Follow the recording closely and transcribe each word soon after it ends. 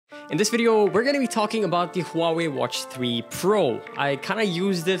In this video, we're going to be talking about the Huawei Watch 3 Pro. I kind of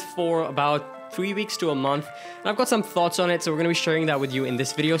used it for about 3 weeks to a month, and I've got some thoughts on it, so we're going to be sharing that with you in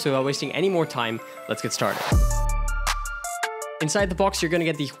this video. So without wasting any more time, let's get started. Inside the box, you're going to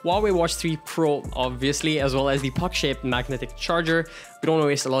get the Huawei Watch 3 Pro, obviously, as well as the puck-shaped magnetic charger. We don't want to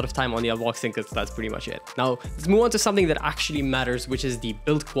waste a lot of time on the unboxing because that's pretty much it. Now, let's move on to something that actually matters, which is the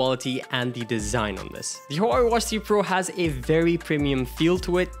build quality and the design on this. The Huawei Watch 3 Pro has a very premium feel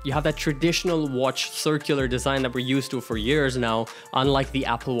to it. You have that traditional watch circular design that we're used to for years now, unlike the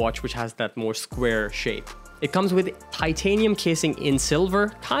Apple Watch, which has that more square shape. It comes with titanium casing in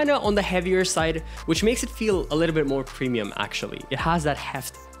silver, kind of on the heavier side, which makes it feel a little bit more premium actually. It has that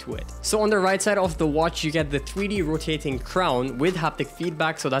heft to it. So on the right side of the watch, you get the 3D rotating crown with haptic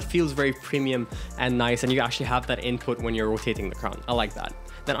feedback, so that feels very premium and nice, and you actually have that input when you're rotating the crown. I like that.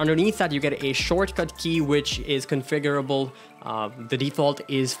 Then underneath that, you get a shortcut key, which is configurable. The default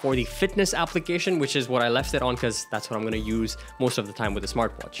is for the fitness application, which is what I left it on because that's what I'm going to use most of the time with the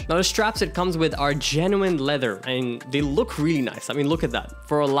smartwatch. Now the straps it comes with are genuine leather and they look really nice. I mean, look at that.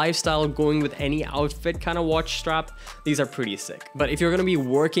 For a lifestyle going with any outfit kind of watch strap, these are pretty sick. But if you're going to be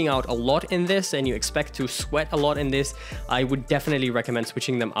working out a lot in this and you expect to sweat a lot in this, I would definitely recommend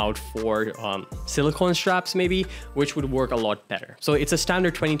switching them out for silicone straps maybe, which would work a lot better. So it's a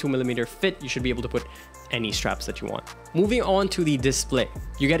standard 22mm fit. You should be able to put any straps that you want. Moving on to the display,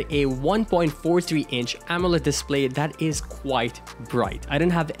 you get a 1.43-inch AMOLED display that is quite bright. I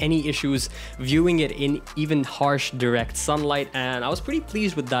didn't have any issues viewing it in even harsh direct sunlight, and I was pretty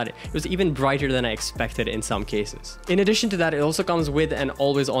pleased with that. It was even brighter than I expected in some cases. In addition to that, it also comes with an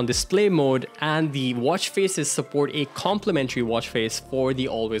always-on display mode, and the watch faces support a complementary watch face for the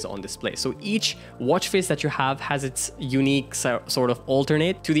always-on display. So each watch face that you have has its unique sort of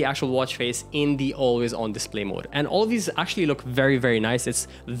alternate to the actual watch face in the always-on display mode, and all of these actually look very nice. It's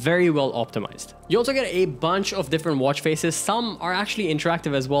very well optimized. You also get a bunch of different watch faces. Some are actually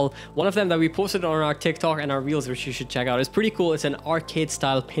interactive as well. One of them that we posted on our TikTok and our reels, which you should check out, is pretty cool. It's an arcade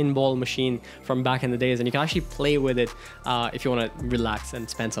style pinball machine from back in the days, and you can actually play with it if you want to relax and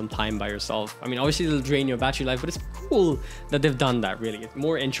spend some time by yourself. I mean, obviously it'll drain your battery life, but it's cool that they've done that. Really, it's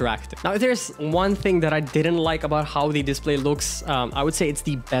more interactive. Now, if there's one thing that I didn't like about how the display looks, I would say it's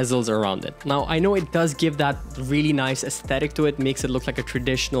the bezels around it. Now, I know it does give that really nice aesthetic to it, makes it look like a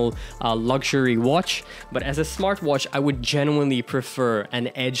traditional luxury watch, but as a smartwatch, I would genuinely prefer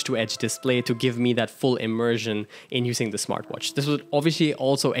an edge-to-edge display to give me that full immersion in using the smartwatch. This would obviously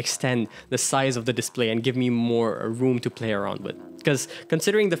also extend the size of the display and give me more room to play around with. Because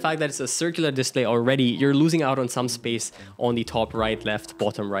considering the fact that it's a circular display already, you're losing out on some space on the top right, left,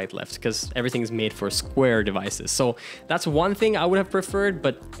 bottom right, left, because everything is made for square devices. So that's one thing I would have preferred,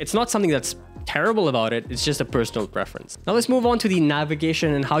 but it's not something that's terrible about it. It's just a personal preference. Now let's move on to the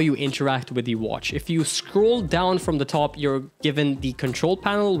navigation and how you interact with the watch. If you scroll down from the top, you're given the control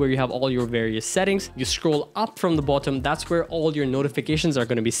panel where you have all your various settings. You scroll up from the bottom, that's where all your notifications are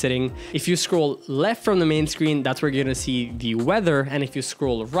going to be sitting. If you scroll left from the main screen, that's where you're going to see the weather. And if you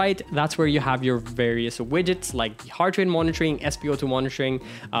scroll right, that's where you have your various widgets like heart rate monitoring, SpO2 monitoring,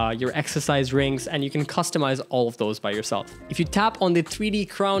 your exercise rings, and you can customize all of those by yourself. If you tap on the 3D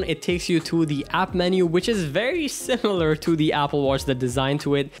crown, it takes you to the app menu, which is very similar to the Apple Watch, the design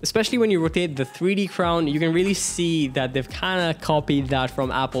to it. Especially when you rotate the 3D crown, you can really see that they've kind of copied that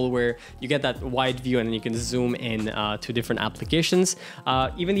from Apple, where you get that wide view and you can zoom in to different applications.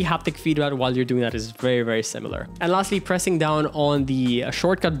 Even the haptic feedback while you're doing that is very similar. And lastly, pressing down on the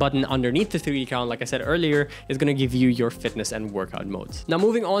shortcut button underneath the 3D crown, like I said earlier, is going to give you your fitness and workout modes. Now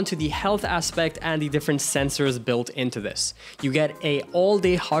moving on to the health aspect and the different sensors built into this. You get a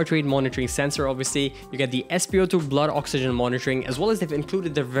all-day heart rate monitoring sensor, obviously. You get the SpO2 blood oxygen monitoring, as well as they've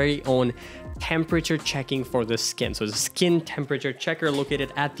included their very own temperature checking for the skin. So the skin temperature checker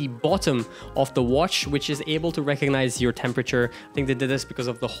located at the bottom of the watch, which is able to recognize your temperature. I think they did this because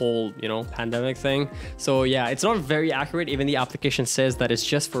of the whole, pandemic thing. So yeah, it's not very accurate. Even the application says that it's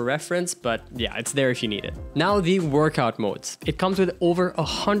just for reference, but yeah, it's there if you need it. Now the workout modes. It comes with over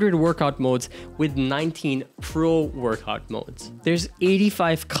 100 workout modes with 19 pro workout modes. There's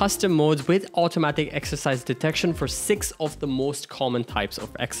 85 custom modes with automatic exercise detection for 6 of the most common types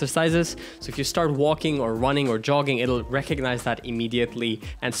of exercises. So if you start walking or running or jogging, it'll recognize that immediately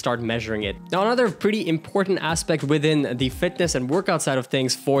and start measuring it. Now, another pretty important aspect within the fitness and workout side of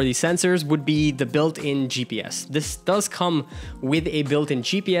things for the sensors would be the built-in GPS. This does come with a built-in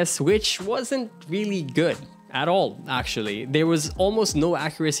GPS, which wasn't really good. at all, actually. There was almost no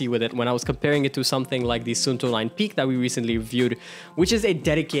accuracy with it when I was comparing it to something like the Sunto 9 Peak that we recently reviewed, which is a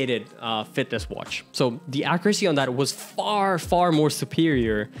dedicated fitness watch. So the accuracy on that was far, far more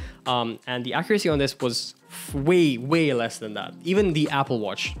superior. And the accuracy on this was way less than that. Even the Apple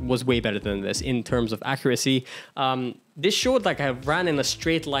Watch was way better than this in terms of accuracy. This showed like I ran in a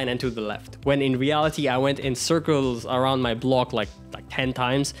straight line and to the left, when in reality I went in circles around my block like 10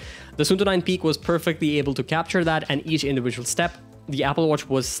 times. The Sunto 9 Peak was perfectly able to capture that, and each individual step. The Apple Watch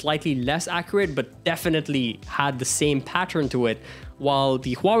was slightly less accurate, but definitely had the same pattern to it, while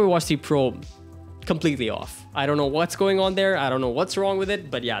the Huawei Watch 3 Pro completely off. I don't know what's going on there. I don't know what's wrong with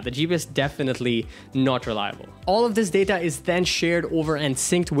it, but yeah, the GPS definitely not reliable. All of this data is then shared over and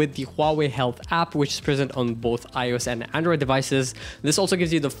synced with the Huawei Health App, which is present on both iOS and Android devices. This also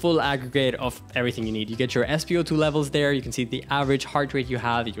gives you the full aggregate of everything you need. You get your SpO2 levels there. You can see the average heart rate you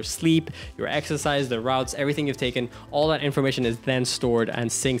have, your sleep, your exercise, the routes, everything you've taken. All that information is then stored and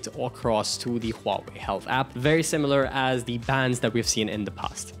synced across to the Huawei Health App, very similar as the bands that we've seen in the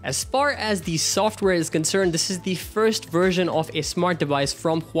past. As far as the software is concerned, this is the first version of a smart device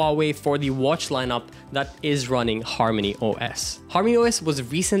from Huawei for the watch lineup that is running HarmonyOS. HarmonyOS was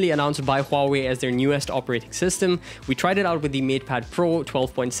recently announced by Huawei as their newest operating system. We tried it out with the MatePad Pro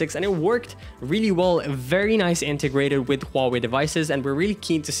 12.6 and it worked really well, very nice integrated with Huawei devices, and we're really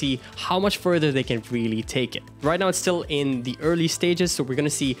keen to see how much further they can really take it. Right now it's still in the early stages, so we're going to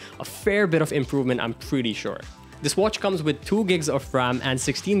see a fair bit of improvement, I'm pretty sure. This watch comes with 2 gigs of RAM and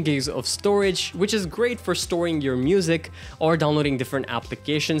 16 gigs of storage, which is great for storing your music or downloading different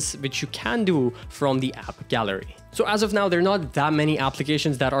applications, which you can do from the app gallery. So as of now, there are not that many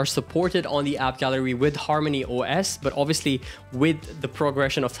applications that are supported on the app gallery with HarmonyOS, but obviously with the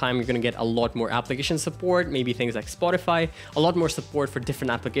progression of time, you're going to get a lot more application support, maybe things like Spotify, a lot more support for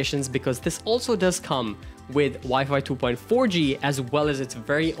different applications, because this also does come with Wi-Fi 2.4G as well as its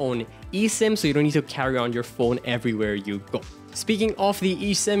very own eSIM, so you don't need to carry on your phone everywhere you go. Speaking of the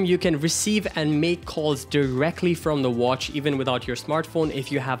eSIM, you can receive and make calls directly from the watch even without your smartphone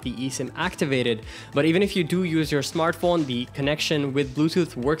if you have the eSIM activated. But even if you do use your smartphone, the connection with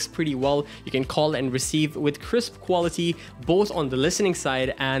Bluetooth works pretty well. You can call and receive with crisp quality, both on the listening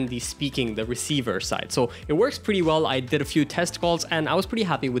side and the speaking, the receiver side. So it works pretty well. I did a few test calls and I was pretty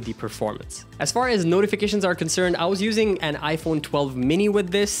happy with the performance. As far as notifications are concerned, I was using an iPhone 12 mini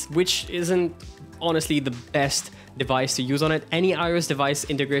with this, which isn't honestly the best device to use on it. Any iOS device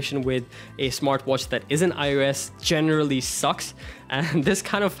integration with a smartwatch that isn't iOS generally sucks, and this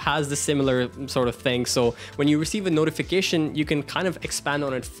kind of has the similar sort of thing. So when you receive a notification, you can kind of expand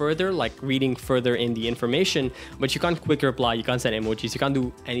on it further, like reading further in the information, but you can't quick reply, you can't send emojis, you can't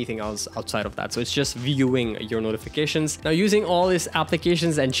do anything else outside of that. So it's just viewing your notifications. Now, using all these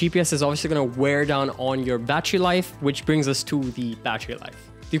applications and GPS is obviously going to wear down on your battery life, which brings us to the battery life.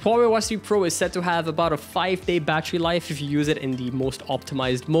 The Huawei Watch 3 Pro is said to have about a 5-day battery life if you use it in the most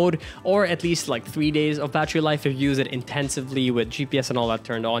optimized mode, or at least like 3 days of battery life if you use it intensively with GPS and all that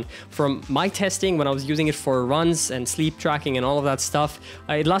turned on. From my testing, when I was using it for runs and sleep tracking and all of that stuff,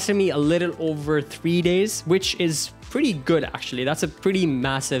 it lasted me a little over 3 days, which is pretty good actually. That's a pretty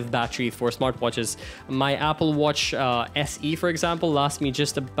massive battery for smartwatches. My Apple Watch SE, for example, lasts me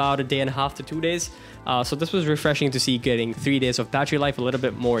just about a day and a half to 2 days. So this was refreshing to see, getting 3 days of battery life, a little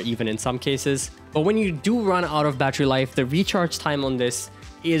bit more even in some cases. But when you do run out of battery life, the recharge time on this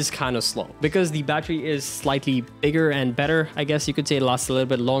is kind of slow because the battery is slightly bigger and better. I guess you could say it lasts a little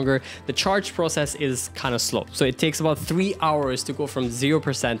bit longer. The charge process is kind of slow. So it takes about 3 hours to go from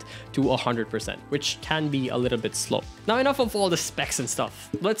 0% to 100%, which can be a little bit slow. Now, enough of all the specs and stuff.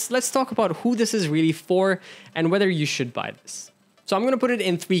 Let's talk about who this is really for and whether you should buy this. So I'm going to put it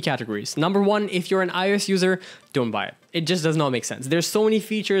in 3 categories. Number 1, if you're an iOS user, don't buy it. It just does not make sense. There's so many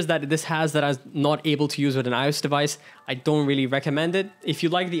features that this has that I'm not able to use with an iOS device. I don't really recommend it. If you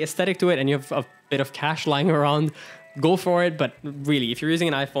like the aesthetic to it and you have a bit of cash lying around, go for it. But really, if you're using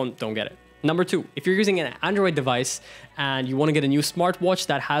an iPhone, don't get it. Number 2, if you're using an Android device and you want to get a new smartwatch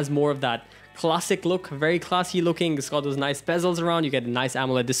that has more of that classic look, very classy looking, it's got those nice bezels around, you get a nice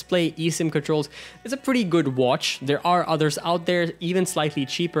AMOLED display, eSIM controls, it's a pretty good watch. There are others out there, even slightly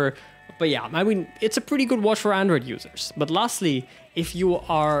cheaper, but yeah, I mean, it's a pretty good watch for Android users. But lastly, if you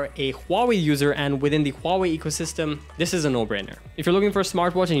are a Huawei user and within the Huawei ecosystem, this is a no-brainer. If you're looking for a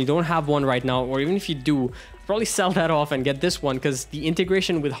smartwatch and you don't have one right now, or even if you do, probably sell that off and get this one, because the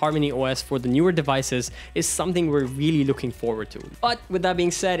integration with HarmonyOS for the newer devices is something we're really looking forward to. But with that being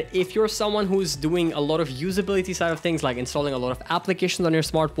said, if you're someone who's doing a lot of usability side of things, like installing a lot of applications on your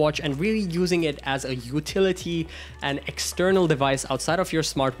smartwatch and really using it as a utility and external device outside of your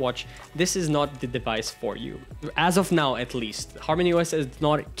smartwatch, this is not the device for you. As of now, at least, HarmonyOS is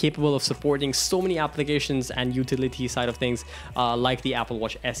not capable of supporting so many applications and utility side of things like the Apple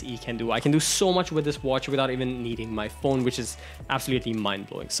Watch SE can do. I can do so much with this watch without even needing my phone, which is absolutely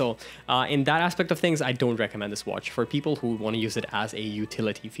mind-blowing. So in that aspect of things, I don't recommend this watch for people who want to use it as a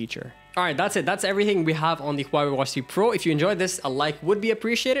utility feature. All right, that's it. That's everything we have on the Huawei Watch 3 Pro. If you enjoyed this, a like would be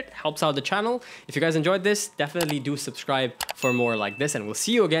appreciated. Helps out the channel. If you guys enjoyed this, definitely do subscribe for more like this, and we'll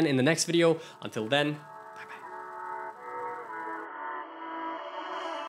see you again in the next video. Until then,